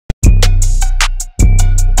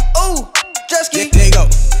Jetski. There you go.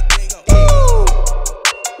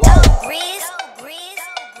 Grizz.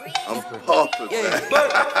 I'm poppin'.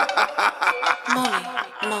 Money.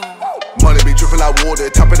 Money be dripping like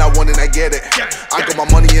water, tapping I want and I get it. I got my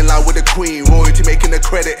money in line with the queen, royalty making the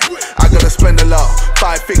credit. I gotta spend a lot,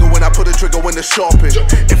 5 figure when I put a trigger when the shopping.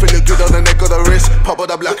 If it look good on the neck or the wrist, pop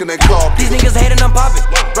it up like an carpet. These niggas hating, I'm poppin'.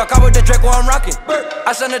 Rock out with the Draco, I'm rockin'.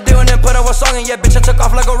 I signed a deal and then put up a song and yeah, bitch, I took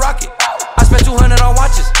off like a rocket. I spent 200 on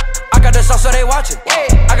watches. I got the sauce so they watchin'.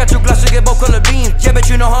 I got 2 Glocks to get both color beams. Yeah, bitch,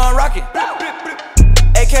 you know how I'm rockin'.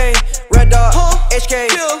 AK, red dot, HK,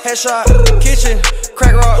 headshot, kitchen,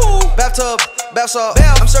 crack rock, bathtub, bath salt.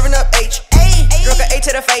 I'm serving up H, drunk a A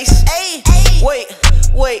to the face. Wait,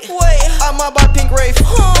 I'm my by pink rave.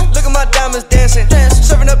 Look at my diamonds dancing,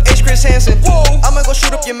 serving up H Chris Hansen. I'ma go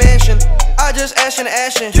shoot up your mansion. I just ashin'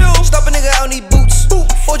 stop a nigga out in these boots.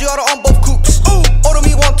 Hold you auto on both coops. Order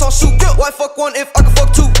me wonton soup. Why fuck one if I can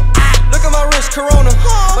fuck 2? Look at my wrist, Corona.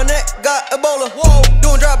 My neck got Ebola.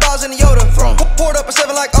 Doing drive-bys in the Yoda. Poured up a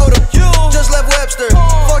 7 like Oda. Just left Webster.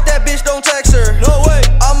 Fuck that bitch, don't text her. No way,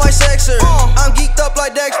 I might sex her. I'm geeked up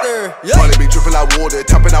like Dexter. Money be dripping like water,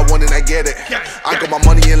 tapping I want and I get it. I got my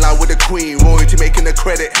money in line with the queen, royalty making the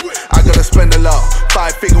credit. I gotta spend a lot,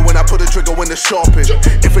 5 figure when I put a trigger when the shopping.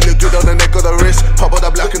 If it look good on the neck or the wrist, pop it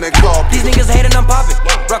up like an carpet. These niggas hating, I'm poppin'.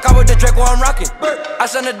 Rock out with the Draco, I'm rockin'. I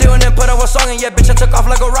signed a deal and then put up a song and yeah, bitch, I took off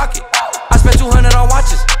like a rocket. I spent 200 on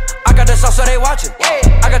watches. I got the sauce so they watchin'.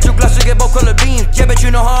 I got 2 Glocks to get both color beams. Yeah, bitch,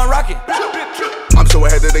 you know how I'm rockin'. I'm so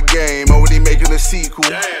ahead of the game, already making a sequel.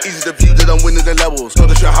 Easy to view that I'm winning the levels,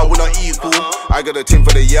 gotta show how we're not equal. I got a team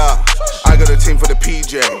for the yacht, I got a team for the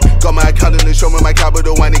PJ. Got my accountant and show me my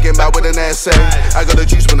capital, I ain't getting back with an essay. I got the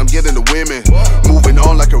juice when I'm getting the women, moving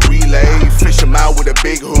on like a relay. Fish 'em out with a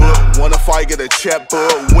big hook, wanna fight, get a check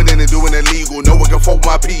book. Winning and doing illegal, no one can fuck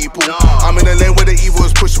my people. I'm in the lane where the evil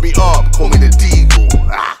is pushing me up, call me the Deagle.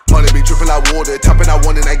 Money be dripping like water, tapping I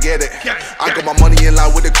want and I get it. I got my money in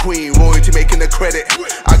line with the queen, royalty making the credit.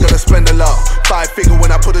 I gotta spend a lot, 5 figure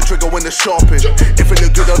when I put a trigger when the shopping. If it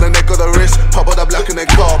look good on the neck or the wrist, pop it up like an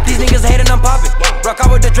carpet. These niggas hating, I'm poppin'. Rock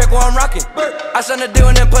out with the Draco, I'm rockin'. I signed a deal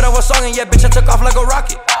and then put up a song and yeah, bitch, I took off like a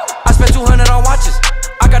rocket. I spent 200 on watches.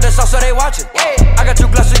 I got the sauce so they watchin'. I got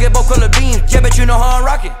 2 Glocks to get both color beams. Yeah, bitch, you know how I'm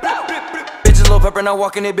rockin'. Bitches low pepper, now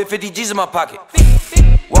walking it, bit 50 G's in my pocket.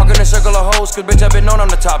 Walk in a circle of hoes, cause bitch, I been known I'm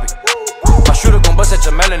the topic. My shooter gon' bust at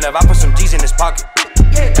your melon if I put some G's in his pocket.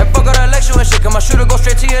 And fuck all that election and shit, cause my shooter go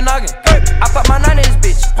straight to your noggin. I pop my 9 in this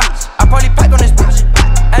bitch, I probably packed on this bitch.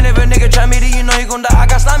 And if a nigga try me to, you know he gon' die, I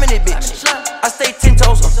got slime in this bitch. I stay 10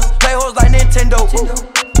 toes, play hoes like Nintendo.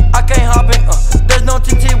 I can't hop in, there's no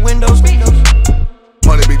tinted windows.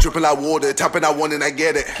 Money be dripping like water, tapping I want and I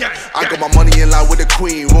get it. I got my money in line with the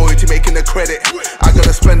queen, royalty making the credit. I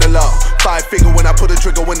gotta spend a lot, 5 figure when I put a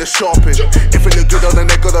trigger when the shopping. If it look good on the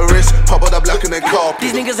neck or the wrist, pop it up like an carpet.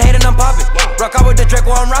 These niggas hating, I'm poppin'. Rock out with the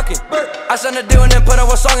Draco, I'm rockin'. I signed a deal and then put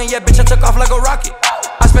up a song and yeah, bitch, I took off like a rocket.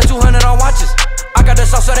 I spent 200 on watches. I got the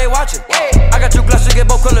sauce so they watchin'. I got 2 Glocks to get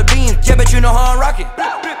both color beams. Yeah, bitch, you know how I'm rockin'.